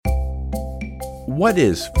What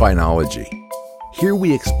is phinology? Here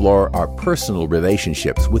we explore our personal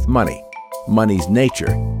relationships with money, money's nature,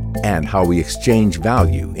 and how we exchange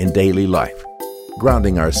value in daily life.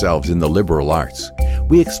 Grounding ourselves in the liberal arts,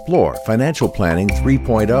 we explore Financial Planning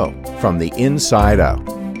 3.0 from the inside out,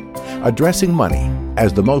 addressing money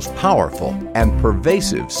as the most powerful and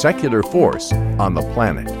pervasive secular force on the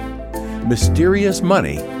planet. Mysterious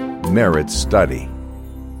money merits study.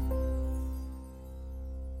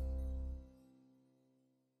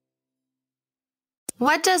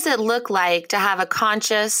 What does it look like to have a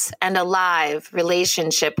conscious and alive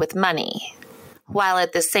relationship with money, while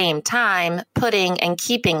at the same time putting and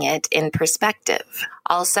keeping it in perspective?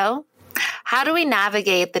 Also, how do we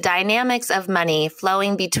navigate the dynamics of money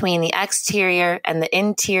flowing between the exterior and the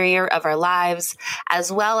interior of our lives,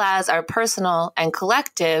 as well as our personal and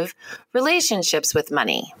collective relationships with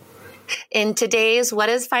money? In today's What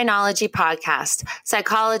is Phinology podcast,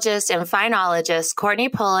 psychologist and phinologist Courtney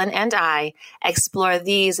Pullen and I explore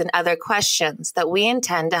these and other questions that we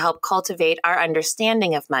intend to help cultivate our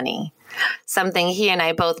understanding of money, something he and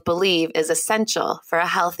I both believe is essential for a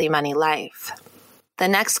healthy money life. The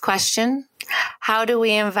next question, how do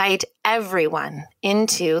we invite everyone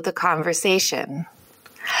into the conversation?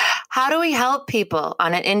 How do we help people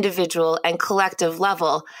on an individual and collective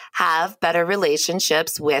level have better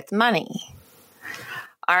relationships with money?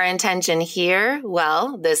 Our intention here,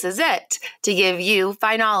 well, this is it, to give you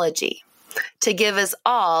phinology, to give us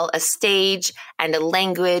all a stage and a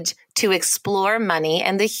language to explore money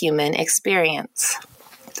and the human experience.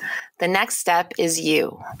 The next step is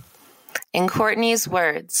you. In Courtney's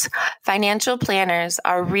words, financial planners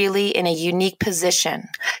are really in a unique position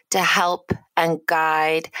to help and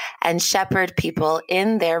guide and shepherd people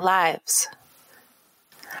in their lives.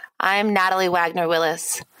 I'm Natalie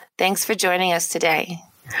Wagner-Willis. Thanks for joining us today.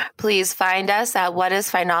 Please find us at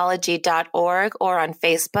whatisphinology.org or on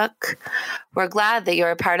Facebook. We're glad that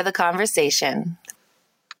you're a part of the conversation.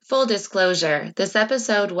 Full disclosure, this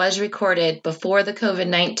episode was recorded before the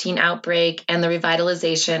COVID-19 outbreak and the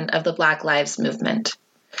revitalization of the Black Lives Movement.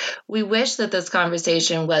 We wish that this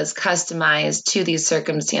conversation was customized to these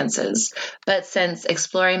circumstances, but since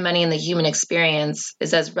exploring money and the human experience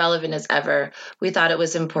is as relevant as ever, we thought it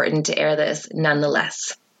was important to air this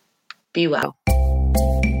nonetheless. Be well.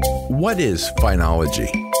 What is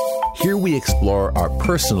phinology? Here we explore our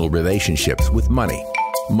personal relationships with money,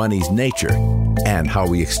 money's nature, and how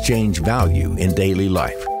we exchange value in daily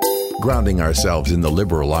life. Grounding ourselves in the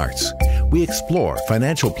liberal arts, we explore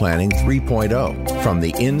Financial Planning 3.0 from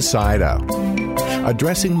the inside out,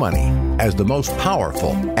 addressing money as the most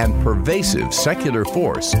powerful and pervasive secular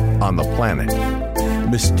force on the planet.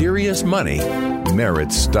 Mysterious money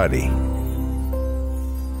merits study.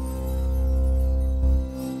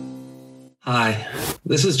 Hi,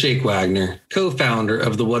 this is Jake Wagner, co-founder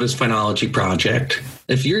of the What is Phinology project.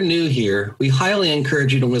 If you're new here, we highly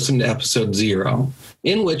encourage you to listen to episode 0,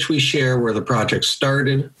 in which we share where the project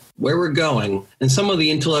started, where we're going, and some of the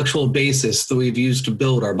intellectual basis that we've used to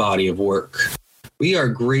build our body of work. We are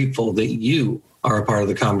grateful that you are a part of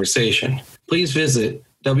the conversation. Please visit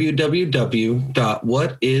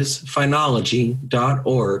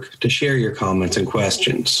www.whatisphinology.org to share your comments and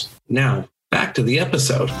questions. Now, back to the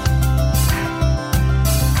episode.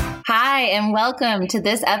 Hi, and welcome to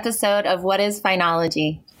this episode of What is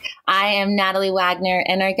Phinology? I am Natalie Wagner,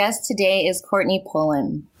 and our guest today is Courtney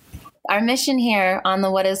Pullen. Our mission here on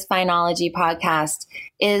the What is Phinology podcast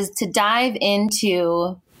is to dive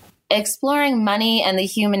into exploring money and the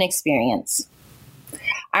human experience.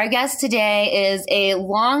 Our guest today is a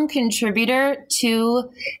long contributor to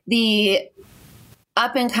the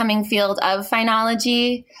up-and-coming field of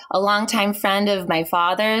phinology, a longtime friend of my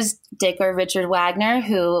father's, Dick or Richard Wagner,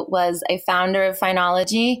 who was a founder of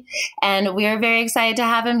phinology, and we are very excited to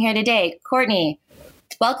have him here today. Courtney,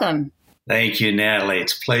 welcome. Thank you, Natalie.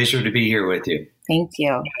 It's a pleasure to be here with you. Thank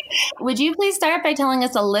you. Would you please start by telling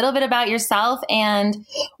us a little bit about yourself and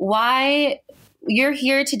why you're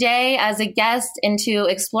here today as a guest into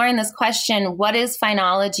exploring this question, what is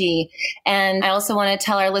phinology? And I also want to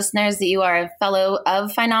tell our listeners that you are a fellow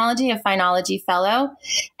of phinology, a phinology fellow,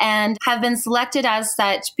 and have been selected as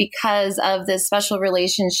such because of this special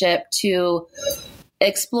relationship to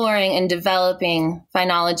exploring and developing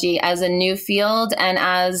phinology as a new field and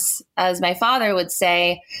as my father would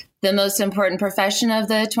say, the most important profession of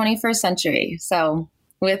the 21st century. So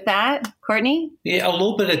with that, Courtney? Yeah, a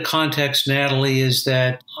little bit of context, Natalie, is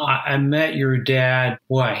that I met your dad,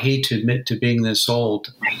 boy, I hate to admit to being this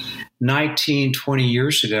old, 19, 20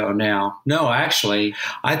 years ago now. No, actually,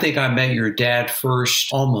 I think I met your dad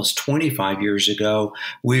first almost 25 years ago.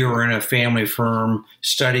 We were in a family firm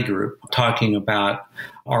study group talking about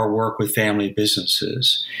our work with family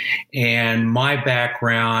businesses. And my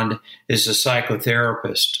background is a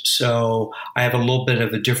psychotherapist. So I have a little bit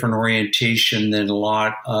of a different orientation than a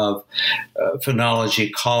lot of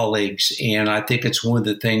phonology colleagues. And I think it's one of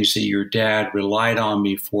the things that your dad relied on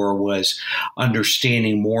me for was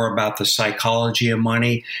understanding more about the psychology of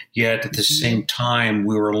money. Yet at the same time,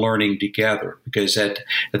 we were learning together because at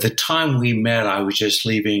the time we met, I was just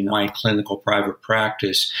leaving my clinical private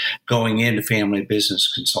practice, going into family business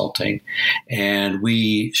consulting. And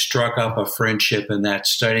we struck up a friendship in that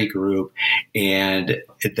study group. And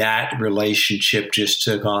that relationship just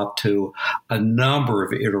took off to a number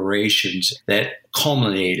of iterations that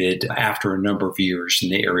culminated after a number of years in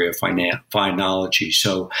the area of phonology.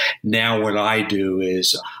 So now what I do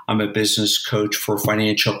is I'm a business coach for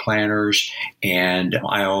financial planners, and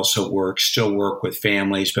I also still work with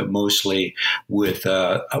families, but mostly with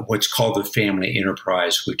what's called the family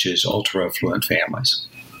enterprise, which is ultra affluent families.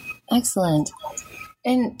 Excellent.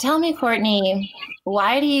 And tell me, Courtney,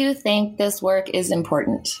 why do you think this work is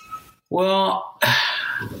important? Well,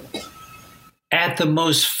 at the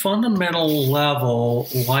most fundamental level,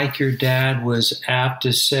 like your dad was apt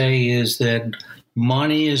to say, is that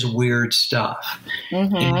money is weird stuff.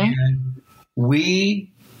 Mm-hmm. And we,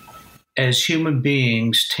 as human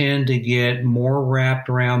beings, tend to get more wrapped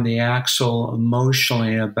around the axle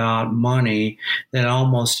emotionally about money than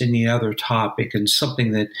almost any other topic. And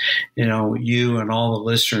something that, you and all the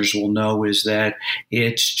listeners will know is that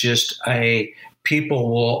it's just people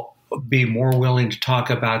will be more willing to talk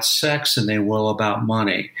about sex than they will about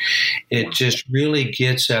money. It just really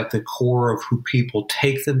gets at the core of who people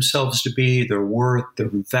take themselves to be, their worth, their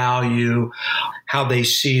value, how they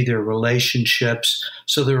see their relationships.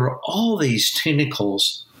 So there are all these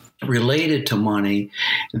tentacles related to money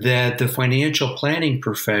that the financial planning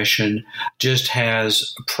profession just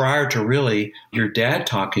has, prior to really your dad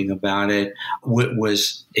talking about it,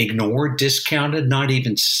 was ignored, discounted, not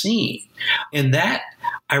even seen. And that,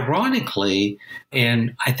 ironically,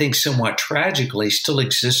 and I think somewhat tragically, still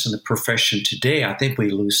exists in the profession today. I think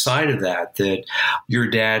we lose sight of that your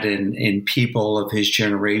dad and people of his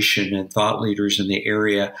generation and thought leaders in the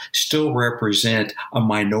area still represent a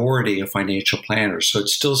minority of financial planners. So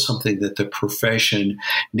it's still something that the profession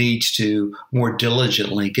needs to more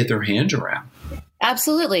diligently get their hands around.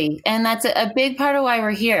 Absolutely. And that's a big part of why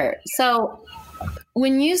we're here. So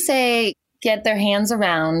when you say get their hands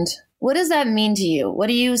around, what does that mean to you? What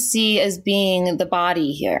do you see as being the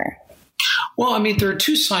body here? Well, there are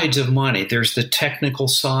two sides of money. There's the technical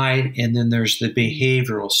side, and then there's the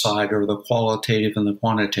behavioral side, or the qualitative and the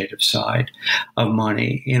quantitative side of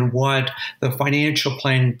money. And what the financial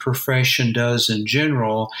planning profession does in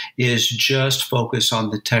general is just focus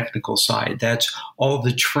on the technical side. That's all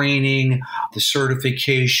the training, the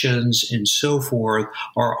certifications, and so forth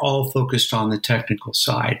are all focused on the technical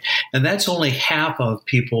side. And that's only half of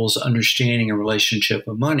people's understanding and relationship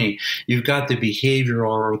of money. You've got the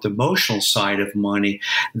behavioral or the emotional side of money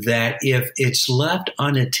that if it's left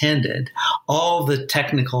unattended, all the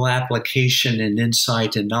technical application and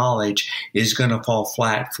insight and knowledge is going to fall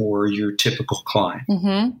flat for your typical client.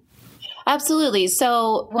 Mm-hmm. Absolutely.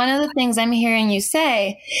 So one of the things I'm hearing you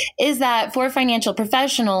say is that for financial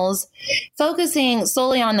professionals, focusing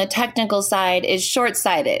solely on the technical side is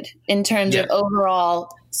short-sighted in terms of overall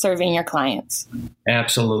serving your clients.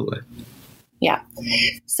 Absolutely. Yeah.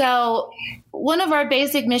 So one of our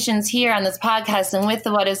basic missions here on this podcast and with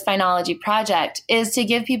the What is Phonology project is to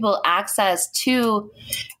give people access to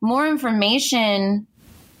more information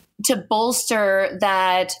to bolster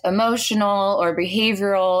that emotional or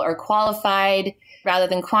behavioral or qualified rather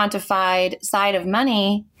than quantified side of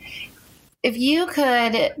money. If you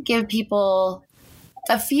could give people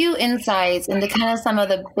a few insights into kind of some of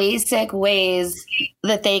the basic ways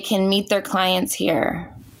that they can meet their clients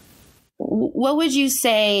here, what would you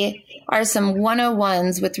say are some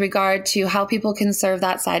 101s with regard to how people can serve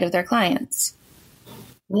that side of their clients?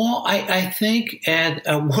 Well, I think at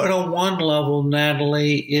a 101 level,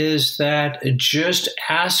 Natalie, is that just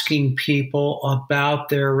asking people about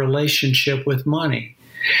their relationship with money.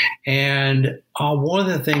 And one of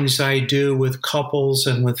the things I do with couples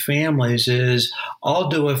and with families is I'll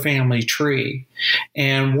do a family tree.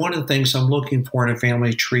 And one of the things I'm looking for in a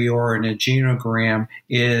family tree or in a genogram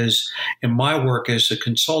is, in my work as a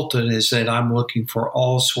consultant, is that I'm looking for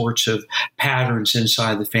all sorts of patterns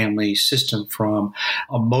inside the family system, from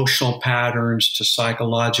emotional patterns to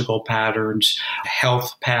psychological patterns,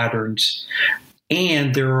 health patterns,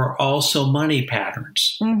 and there are also money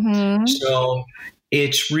patterns. Mm-hmm. So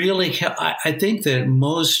it's really, I think that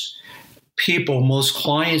most people, most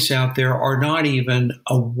clients out there are not even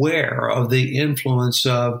aware of the influence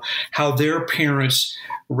of how their parents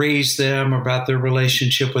raised them, about their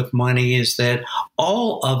relationship with money. Is that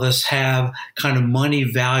all of us have kind of money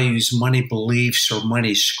values, money beliefs, or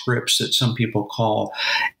money scripts that some people call.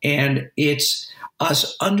 And it's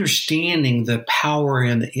us understanding the power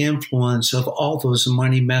and the influence of all those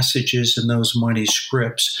money messages and those money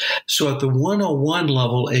scripts. So at the 101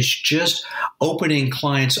 level, it's just opening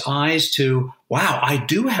clients' eyes to, wow, I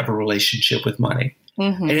do have a relationship with money.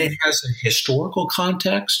 Mm-hmm. And it has a historical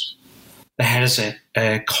context, it has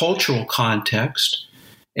a cultural context,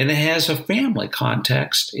 and it has a family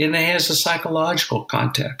context, and it has a psychological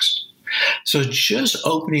context. So just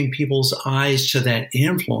opening people's eyes to that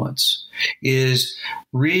influence is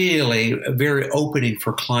really very opening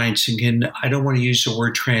for clients. Again, I don't want to use the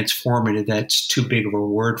word transformative. That's too big of a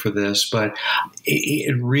word for this, but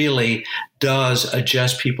it really does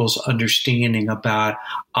adjust people's understanding about,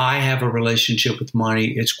 I have a relationship with money.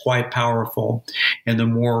 It's quite powerful. And the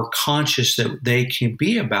more conscious that they can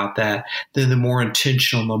be about that, then the more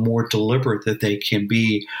intentional, the more deliberate that they can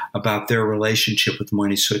be about their relationship with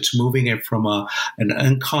money. So it's moving it from an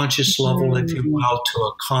unconscious level, if you will, to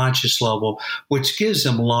a conscious level, which gives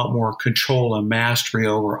them a lot more control and mastery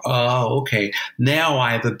over, oh, okay, now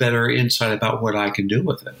I have a better insight about what I can do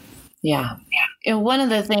with it. Yeah. And one of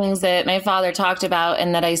the things that my father talked about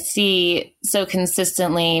and that I see so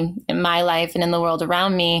consistently in my life and in the world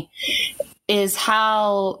around me is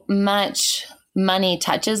how much money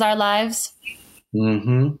touches our lives.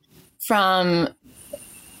 Mm-hmm. From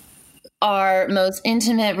our most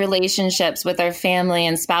intimate relationships with our family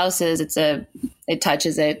and spouses, it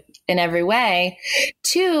touches it in every way,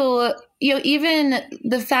 to, even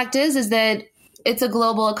the fact is that it's a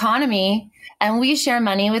global economy. And we share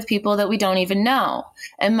money with people that we don't even know.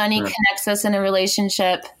 And money connects us in a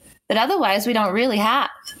relationship that otherwise we don't really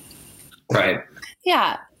have. Right.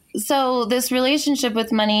 Yeah. So this relationship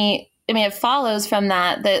with money, it follows from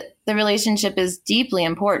that the relationship is deeply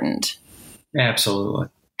important. Absolutely.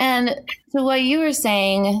 And so what you were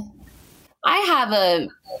saying, I have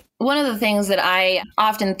one of the things that I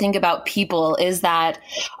often think about people is that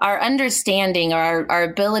our understanding, or our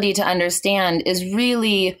ability to understand, is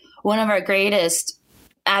really one of our greatest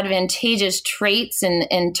advantageous traits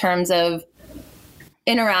in terms of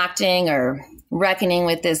interacting or reckoning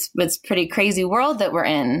with this pretty crazy world that we're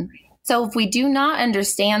in. So if we do not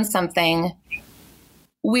understand something,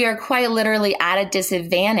 we are quite literally at a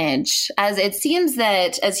disadvantage, as it seems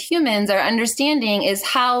that as humans, our understanding is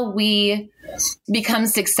how we become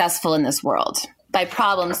successful in this world, by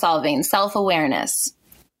problem solving, self-awareness.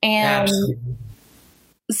 And absolutely.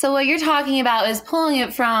 So what you're talking about is pulling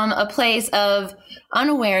it from a place of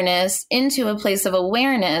unawareness into a place of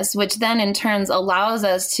awareness, which then in turn allows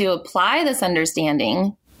us to apply this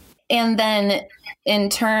understanding and then in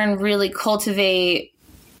turn really cultivate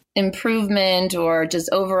improvement or just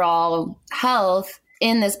overall health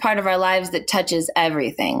in this part of our lives that touches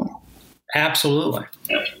everything. Absolutely.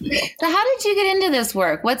 So how did you get into this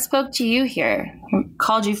work? What spoke to you here?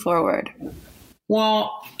 Called you forward?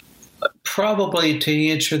 Well, probably to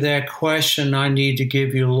answer that question, I need to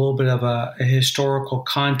give you a little bit of a historical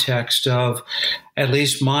context of at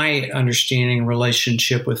least my understanding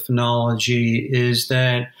relationship with phenology is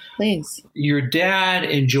that Please. Your dad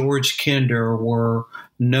and George Kinder were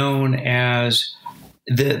known as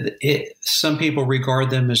some people regard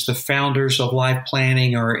them as the founders of life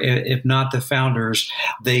planning, or if not the founders,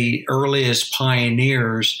 the earliest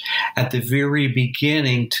pioneers at the very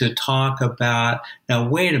beginning to talk about, now,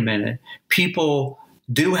 wait a minute, people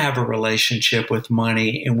do have a relationship with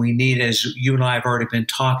money, and we need, as you and I have already been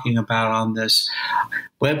talking about on this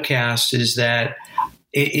webcast, is that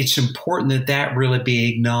it's important that really be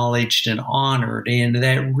acknowledged and honored. And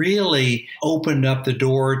that really opened up the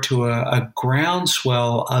door to a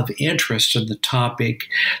groundswell of interest in the topic.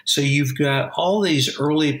 So you've got all these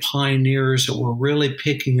early pioneers that were really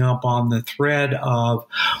picking up on the thread of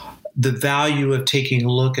the value of taking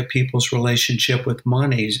a look at people's relationship with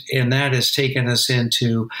money. And that has taken us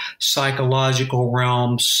into psychological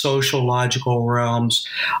realms, sociological realms,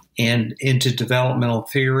 and into developmental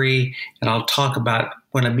theory. And I'll talk about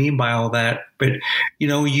what I mean by all that. But,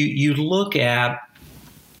 you look at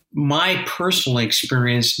my personal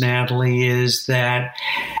experience, Natalie, is that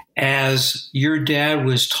as your dad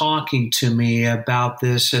was talking to me about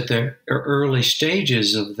this at the early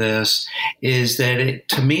stages of this, is that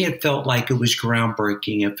to me, it felt like it was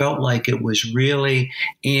groundbreaking. It felt like it was really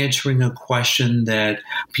answering a question that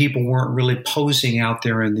people weren't really posing out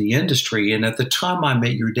there in the industry. And at the time I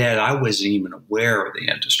met your dad, I wasn't even aware of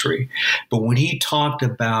the industry. But when he talked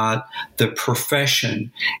about the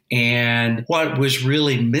profession and what was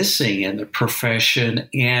really missing in the profession,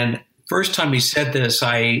 and first time he said this,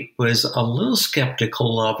 I was a little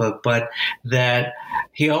skeptical of it, but that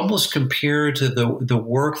he almost compared to the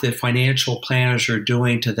work that financial planners are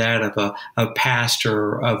doing to that of a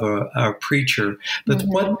pastor, of a preacher. But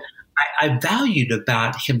what I valued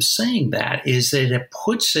about him saying that is that it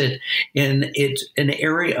puts it in an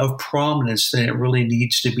area of prominence that it really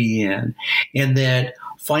needs to be in, and that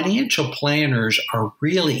financial planners are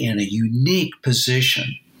really in a unique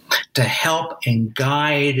position to help and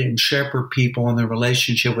guide and shepherd people in their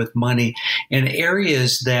relationship with money in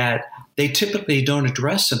areas that they typically don't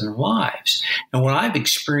address in their lives. And what I've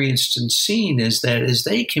experienced and seen is that as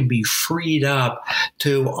they can be freed up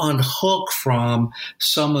to unhook from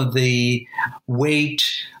some of the weight,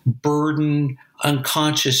 burden,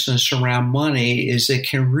 unconsciousness around money, is it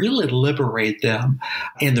can really liberate them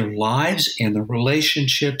in their lives, in their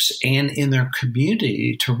relationships, and in their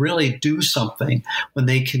community to really do something when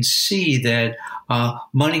they can see that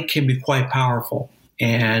money can be quite powerful.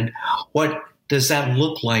 And what does that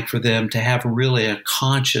look like for them to have really a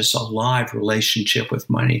conscious, alive relationship with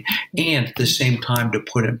money, and at the same time to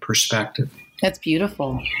put it in perspective? That's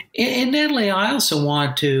beautiful. And Natalie, I also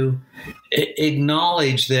want to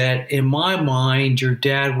acknowledge that in my mind, your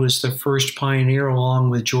dad was the first pioneer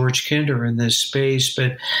along with George Kinder in this space.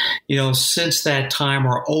 But, since that time,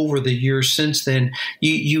 or over the years since then,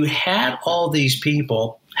 you had all these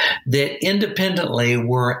people that independently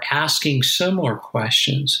were asking similar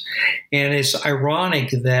questions. And it's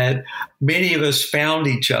ironic that many of us found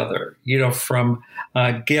each other, from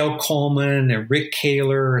Gail Coleman and Rick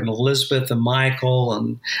Kaler and Elizabeth and Michael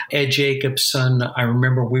and Ed Jacobson. I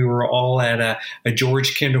remember we were all at a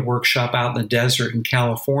George Kinder workshop out in the desert in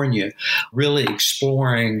California, really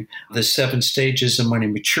exploring the 7 stages of money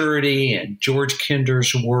maturity and George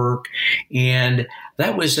Kinder's work. And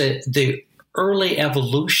that was the early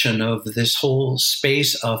evolution of this whole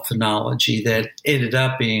space of phenology that ended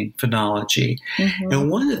up being phenology. And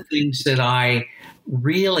one of the things that I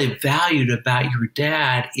really valued about your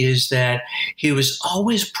dad is that he was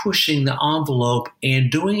always pushing the envelope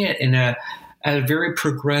and doing it in a very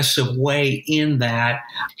progressive way, in that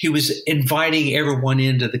he was inviting everyone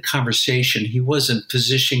into the conversation. He wasn't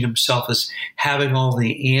positioning himself as having all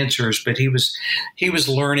the answers, but he was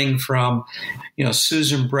learning from,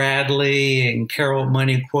 Susan Bradley and Carol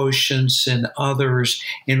Money Quotients and others,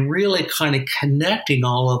 and really kind of connecting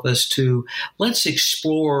all of us to, let's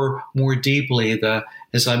explore more deeply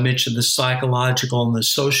as I mentioned, the psychological and the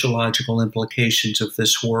sociological implications of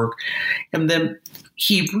this work. And then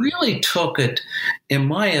he really took it, in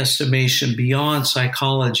my estimation, beyond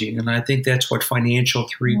psychology. And I think that's what Financial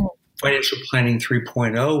Planning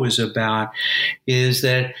 3.0 is about, is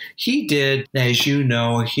that he did, as you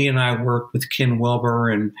know, he and I worked with Ken Wilber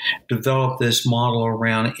and developed this model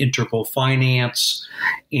around integral finance.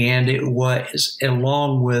 And it was,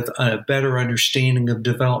 along with a better understanding of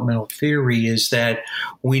developmental theory, is that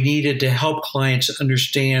we needed to help clients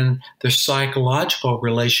understand their psychological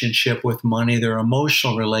relationship with money, their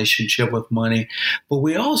emotional relationship with money. But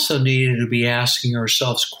we also needed to be asking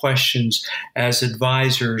ourselves questions as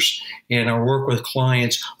advisors in our work with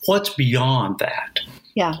clients: what's beyond that?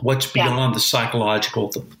 Yeah. What's beyond the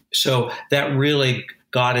psychological? So that really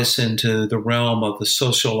got us into the realm of the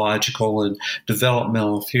sociological and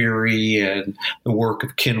developmental theory and the work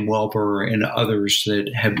of Ken Wilber and others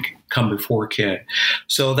that have come before Ken.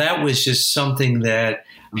 So that was just something that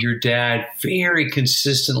your dad very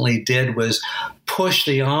consistently did, was push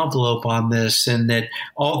the envelope on this, and that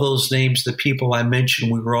all those names, the people I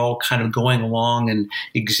mentioned, we were all kind of going along and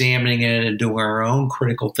examining it and doing our own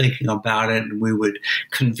critical thinking about it. And we would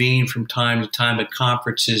convene from time to time at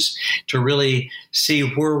conferences to really see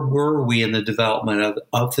where were we in the development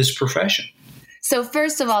of this profession. So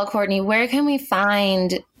first of all, Courtney, where can we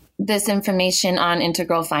find this information on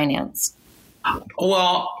integral finance?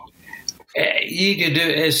 Well, You could do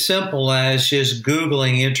as simple as just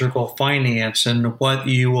Googling integral finance, and what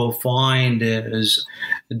you will find is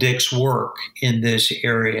Dick's work in this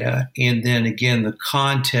area. And then again, the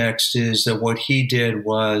context is that what he did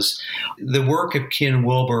was the work of Ken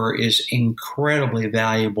Wilber is incredibly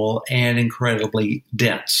valuable and incredibly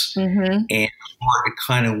dense and hard to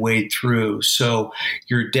kind of wade through. So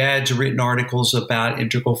your dad's written articles about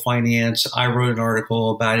integral finance. I wrote an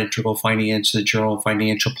article about integral finance in the Journal of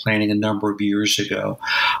Financial Planning a number of years ago.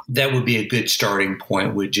 That would be a good starting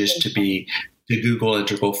point, would just to Google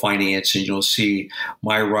integral finance, and you'll see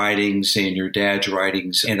my writings and your dad's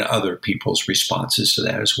writings and other people's responses to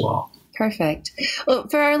that as well. Perfect. Well,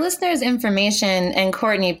 for our listeners' information, and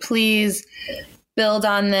Courtney, please build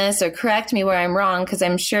on this or correct me where I'm wrong, because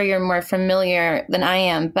I'm sure you're more familiar than I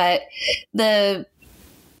am. But the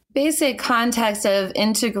basic context of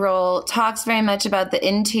integral talks very much about the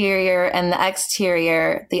interior and the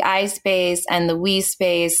exterior, the I space and the we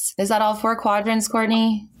space. Is that all 4 quadrants,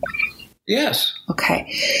 Courtney? Yes.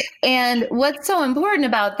 Okay. And what's so important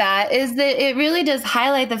about that is that it really does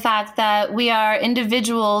highlight the fact that we are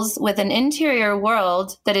individuals with an interior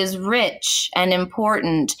world that is rich and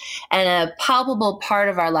important and a palpable part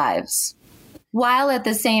of our lives, while at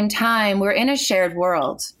the same time we're in a shared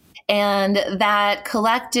world. And that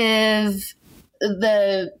collective,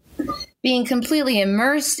 the being completely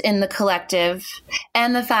immersed in the collective,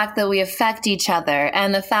 and the fact that we affect each other,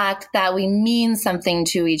 and the fact that we mean something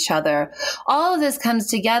to each other, all of this comes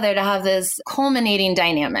together to have this culminating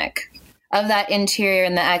dynamic of that interior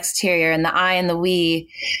and the exterior and the I and the we,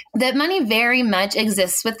 that money very much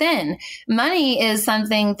exists within. Money is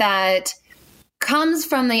something that comes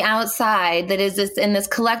from the outside, that is in this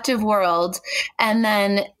collective world, and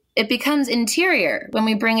then it becomes interior when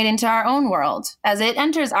we bring it into our own world. As it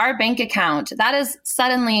enters our bank account, that is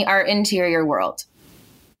suddenly our interior world.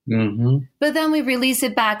 But then we release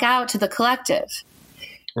it back out to the collective.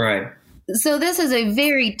 Right. So this is a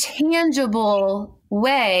very tangible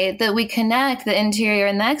way that we connect the interior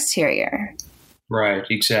and the exterior. Right,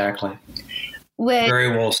 exactly. Which, very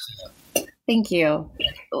well said. Thank you.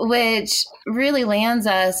 Which really lands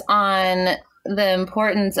us on the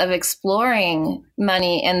importance of exploring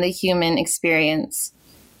money and the human experience.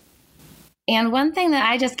 And one thing that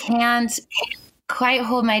I just can't quite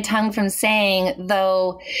hold my tongue from saying,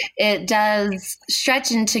 though it does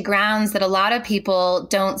stretch into grounds that a lot of people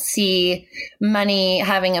don't see money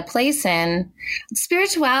having a place in,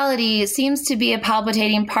 spirituality seems to be a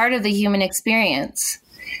palpitating part of the human experience.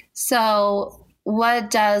 So what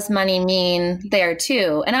does money mean there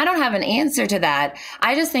too? And I don't have an answer to that.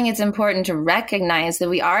 I just think it's important to recognize that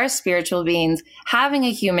we are spiritual beings having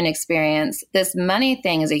a human experience. This money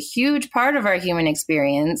thing is a huge part of our human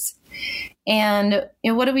experience. And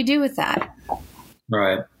what do we do with that?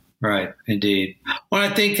 Right, indeed. Well,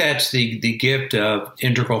 I think that's the gift of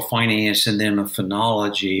integral finance and then of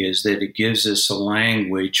phonology, is that it gives us a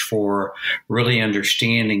language for really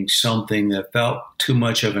understanding something that felt too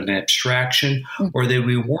much of an abstraction or that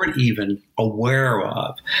we weren't even aware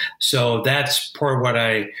of. So that's part of what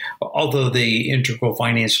although the integral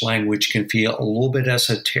finance language can feel a little bit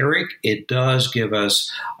esoteric, it does give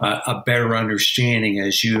us a better understanding,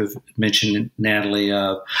 as you have mentioned, Natalie,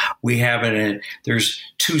 of there's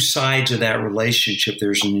 2 sides of that relationship.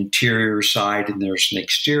 There's an interior side and there's an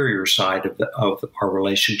exterior side of our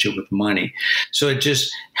relationship with money. So it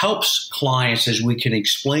just helps clients, as we can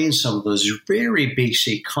explain some of those very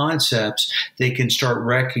basic concepts, they can start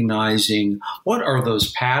recognizing what are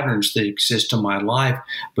those patterns that exist in my life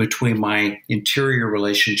between my interior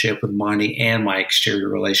relationship with money and my exterior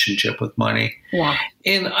relationship with money. Yeah.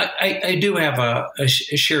 And I do have a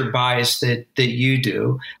shared bias that you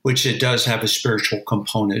do, which it does have a spiritual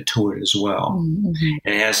component to it as well.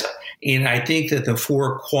 And I think that the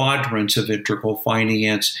 4 quadrants of integral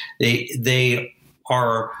finance, they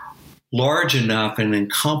are large enough and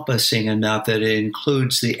encompassing enough that it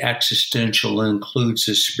includes the existential, includes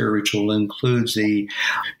the spiritual, includes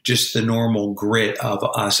just the normal grit of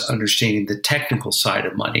us understanding the technical side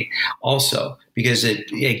of money also. Because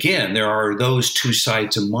there are those 2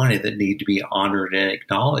 sides of money that need to be honored and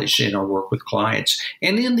acknowledged in our work with clients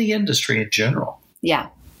and in the industry in general. Yeah.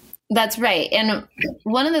 That's right. And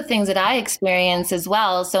one of the things that I experience as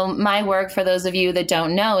well, so my work, for those of you that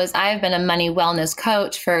don't know, is I've been a money wellness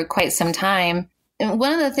coach for quite some time. And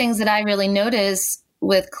one of the things that I really notice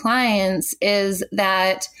with clients is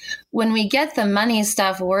that when we get the money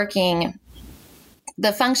stuff working,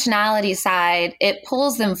 the functionality side, it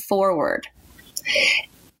pulls them forward.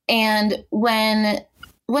 And one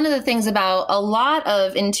of the things about a lot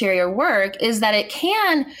of interior work is that it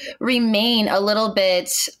can remain a little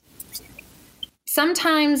bit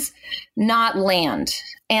sometimes not land.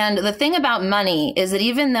 And the thing about money is that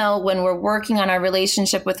even though when we're working on our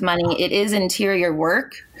relationship with money, it is interior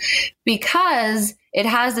work, because it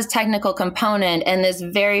has this technical component and this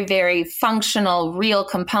very, very functional, real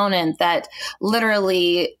component that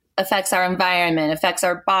literally affects our environment, affects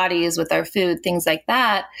our bodies with our food, things like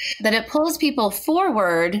that, that it pulls people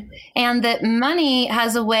forward, and that money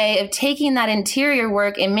has a way of taking that interior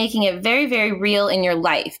work and making it very, very real in your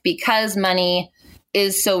life, because money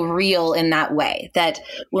is so real in that way, that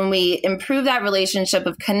when we improve that relationship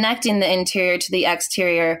of connecting the interior to the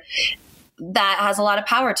exterior, that has a lot of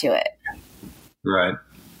power to it. Right.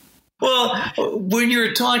 Well, when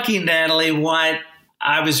you're talking, Natalie, what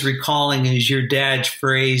I was recalling is your dad's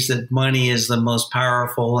phrase that money is the most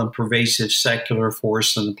powerful and pervasive secular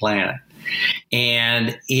force on the planet.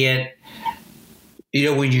 And it,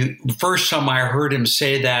 when the first time I heard him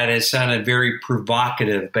say that, it sounded very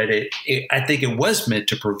provocative, but I think it was meant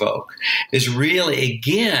to provoke. Is really,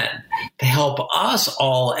 again, to help us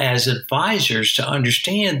all as advisors to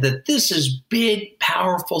understand that this is big,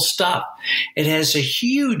 powerful stuff. It has a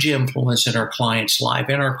huge influence in our client's life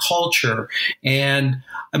and our culture. And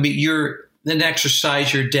I mean, an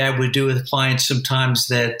exercise your dad would do with clients sometimes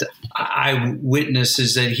that I witness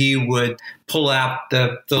is that he would pull out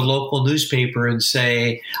the local newspaper and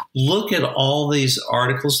say, look at all these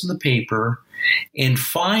articles in the paper and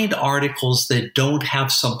find articles that don't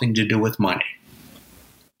have something to do with money.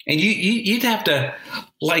 And you'd have to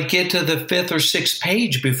get to the fifth or sixth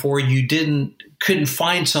page before you couldn't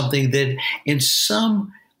find something that in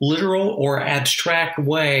some literal or abstract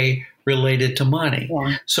way related to money.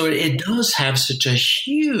 Yeah. So it does have such a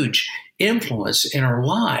huge influence in our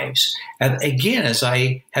lives. And again, as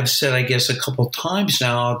I have said, I guess a couple of times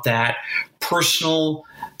now, that personal,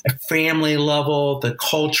 family level, the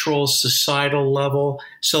cultural, societal level.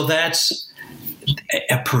 So that's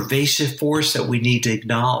a pervasive force that we need to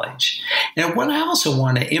acknowledge. And what I also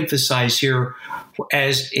want to emphasize here,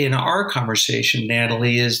 as in our conversation,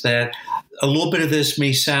 Natalie, is that a little bit of this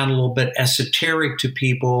may sound a little bit esoteric to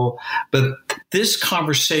people, but this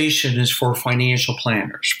conversation is for financial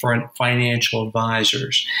planners, for financial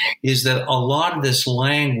advisors, is that a lot of this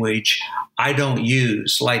language I don't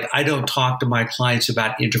use. Like, I don't talk to my clients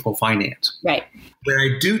about integral finance. Right. But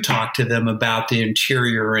I do talk to them about the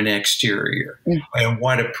interior and exterior and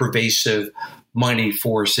what a pervasive money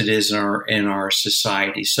force it is in our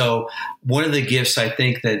society. So one of the gifts I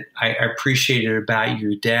think that I appreciated about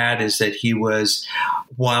your dad is that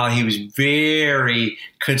while he was very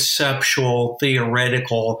conceptual,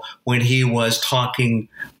 theoretical when he was talking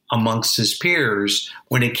amongst his peers,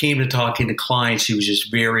 when it came to talking to clients, he was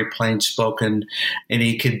just very plain spoken, and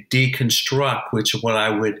he could deconstruct, which is what I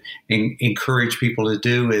would encourage people to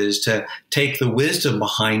do, is to take the wisdom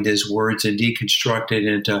behind his words and deconstruct it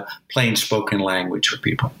into plain spoken language for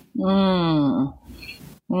people.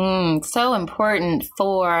 So important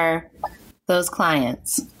for those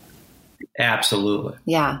clients. Absolutely.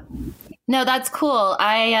 Yeah. No, that's cool.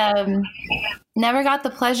 I never got the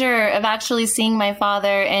pleasure of actually seeing my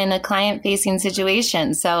father in a client-facing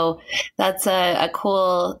situation. So that's a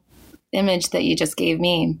cool image that you just gave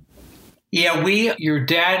me. Yeah, your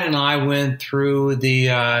dad and I went through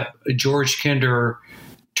the George Kinder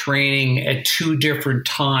training at two different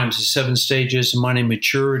times, the 7 stages of money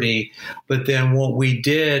maturity. But then what we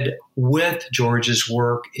did with George's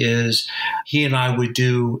work is he and I would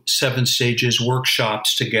do 7 stages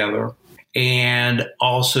workshops together, and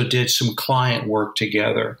also did some client work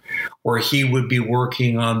together, where he would be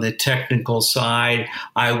working on the technical side,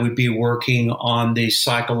 I would be working on the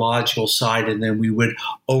psychological side, and then we would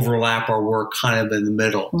overlap our work kind of in the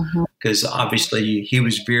middle, because obviously he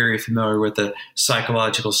was very familiar with the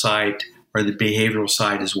psychological side or the behavioral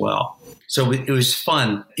side as well. So it was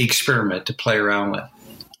fun experiment to play around with.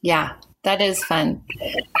 Yeah, that is fun.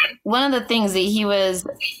 One of the things that he was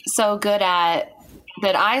so good at,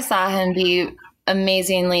 that I saw him be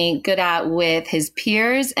amazingly good at with his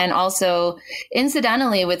peers, and also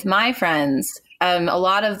incidentally with my friends, a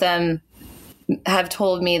lot of them have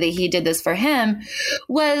told me that he did this for him,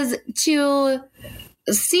 was to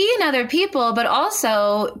see in other people, but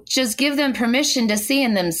also just give them permission to see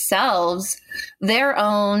in themselves their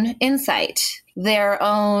own insight, their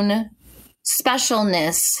own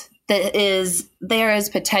specialness, that is there as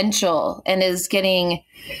potential and is getting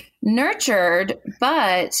nurtured,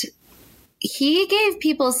 but he gave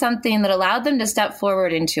people something that allowed them to step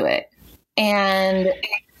forward into it. And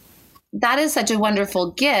that is such a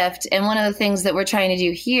wonderful gift. And one of the things that we're trying to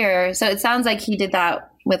do here, so it sounds like he did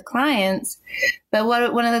that with clients. But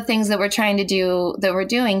one of the things that we're trying to do, that we're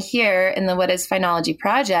doing here in the What is Phinology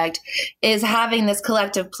project, is having this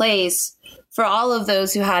collective place for all of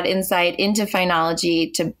those who had insight into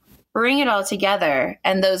phinology to bring it all together,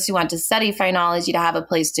 and those who want to study phinology to have a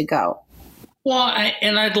place to go. Well,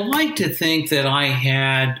 I'd like to think that I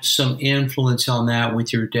had some influence on that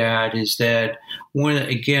with your dad. Is that one,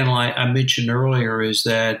 again, like I mentioned earlier, is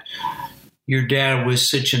that your dad was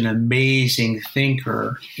such an amazing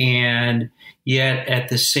thinker, and yet at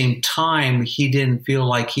the same time, he didn't feel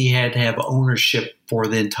like he had to have ownership for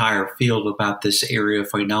the entire field about this area of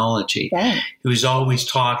phinology. Yeah. He was always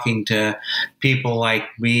talking to people like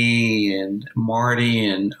me and Marty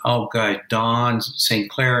and, Don St.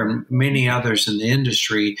 Clair and many others in the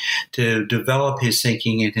industry to develop his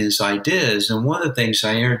thinking and his ideas. And one of the things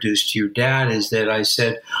I introduced to your dad is that I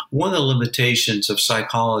said one of the limitations of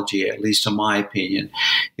psychology, at least in my opinion,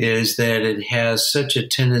 is that it has such a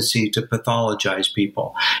tendency to pathologize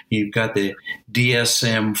people. You've got the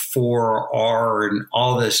DSM-4R and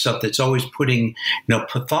all this stuff that's always putting,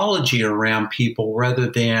 pathology around people rather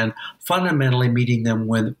than fundamentally meeting them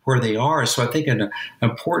where they are. So I think an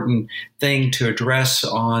important thing to address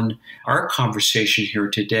on our conversation here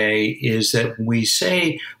today is that when we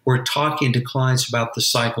say we're talking to clients about the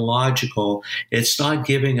psychological, it's not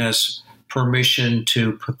giving us permission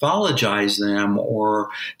to pathologize them or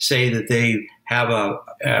say that they have a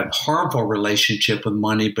harmful relationship with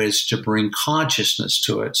money, but it's to bring consciousness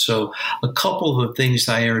to it. So a couple of the things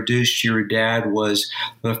I introduced to your dad was,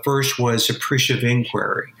 the first was appreciative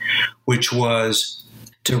inquiry, which was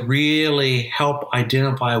to really help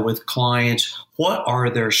identify with clients what are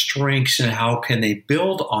their strengths and how can they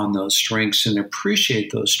build on those strengths and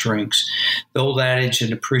appreciate those strengths. The old adage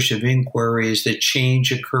in appreciative inquiry is that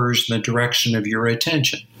change occurs in the direction of your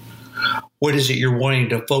attention. What is it you're wanting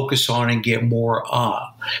to focus on and get more of?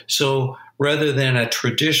 So rather than a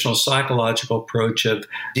traditional psychological approach of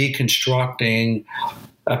deconstructing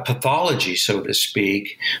a pathology, so to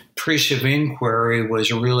speak, appreciative inquiry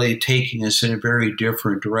was really taking us in a very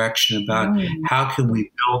different direction about how can we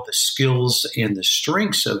build the skills and the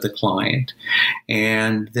strengths of the client.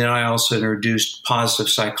 And then I also introduced positive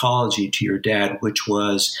psychology to your dad, which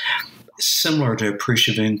was similar to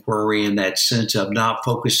appreciative inquiry in that sense of not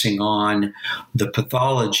focusing on the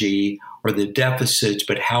pathology or the deficits,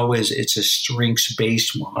 but how is it's a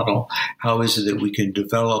strengths-based model? How is it that we can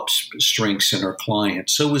develop strengths in our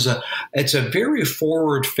clients? So it's a very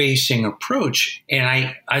forward-facing approach,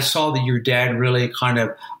 and I saw that your dad really kind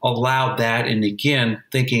of allowed that, and again,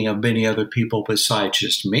 thinking of many other people besides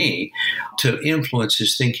just me, to influence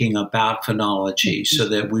his thinking about phonology, so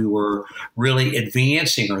that we were really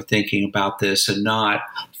advancing our thinking about this and not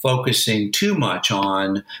focusing too much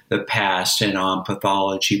on the past and on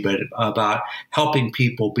pathology, but about helping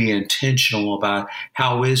people be intentional about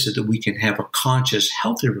how is it that we can have a conscious,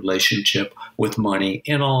 healthy relationship with money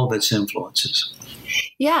and all of its influences.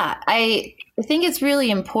 Yeah, I think it's really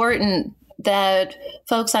important that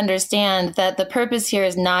folks understand that the purpose here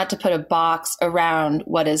is not to put a box around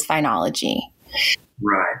what is phinology.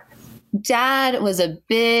 Right. Dad was a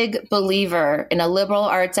big believer in a liberal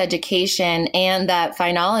arts education and that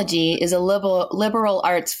phinology is a liberal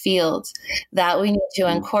arts field, that we need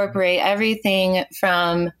to incorporate everything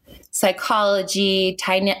from psychology,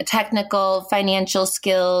 technical, financial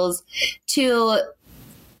skills to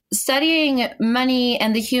studying money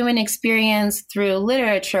and the human experience through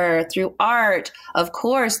literature, through art, of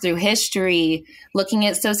course, through history, looking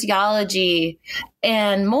at sociology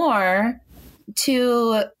and more,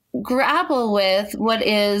 to grapple with what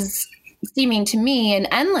is seeming to me an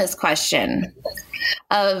endless question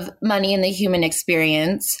of money and the human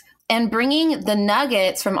experience, and bringing the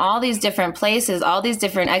nuggets from all these different places, all these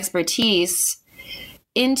different expertise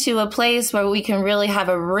into a place where we can really have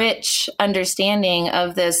a rich understanding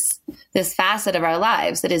of this facet of our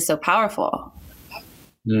lives that is so powerful.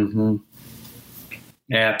 Mm-hmm.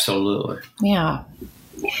 Absolutely. Yeah.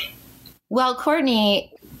 Well,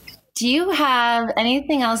 Courtney, do you have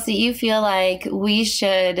anything else that you feel like we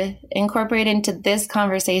should incorporate into this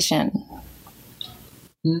conversation?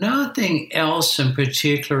 Nothing else in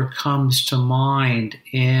particular comes to mind.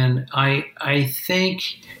 And I think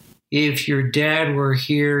if your dad were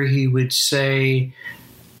here, he would say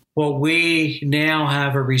What we now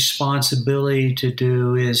have a responsibility to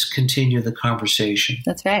do is continue the conversation.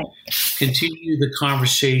 That's right. Continue the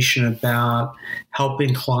conversation about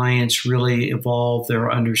helping clients really evolve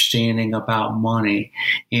their understanding about money.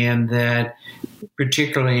 And that,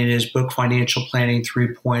 particularly in his book, Financial Planning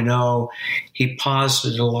 3.0, he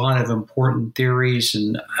posited a lot of important theories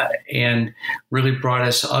and really brought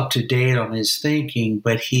us up to date on his thinking.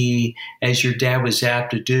 But he, as your dad was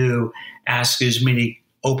apt to do, asked as many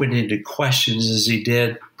open-ended questions as he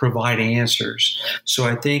did provide answers. So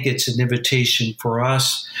I think it's an invitation for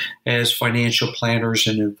us as financial planners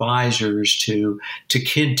and advisors to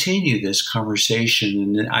continue this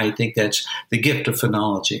conversation. And I think that's the gift of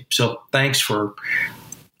phonology. So thanks for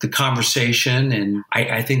the conversation. And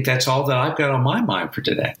I think that's all that I've got on my mind for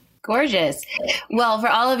today. Gorgeous. Well, for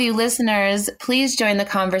all of you listeners, please join the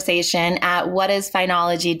conversation at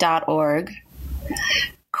whatisfinology.org.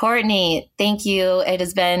 Courtney, thank you. It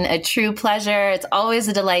has been a true pleasure. It's always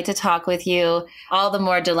a delight to talk with you. All the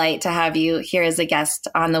more delight to have you here as a guest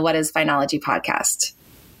on the What is Phonology podcast.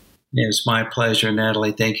 It's my pleasure,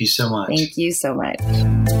 Natalie. Thank you so much. Thank you so much.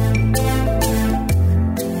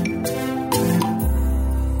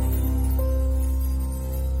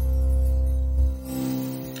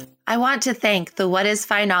 I want to thank the What is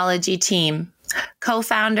Phonology team,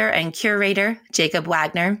 co-founder and curator Jacob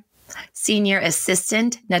Wagner, Senior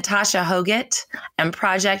Assistant Natasha Hoggett, and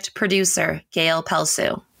Project Producer Gail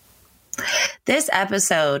Pelsu. This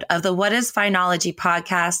episode of the What is Phonology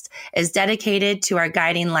podcast is dedicated to our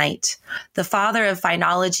guiding light, the father of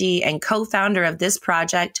phonology and co-founder of this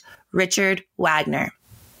project, Richard Wagner.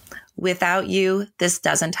 Without you, this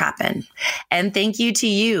doesn't happen. And thank you to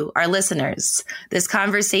you, our listeners. This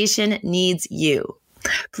conversation needs you.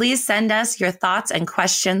 Please send us your thoughts and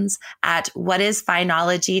questions at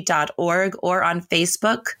whatisphonology.org or on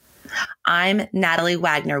Facebook. I'm Natalie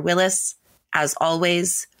Wagner Willis. As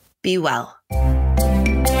always, be well.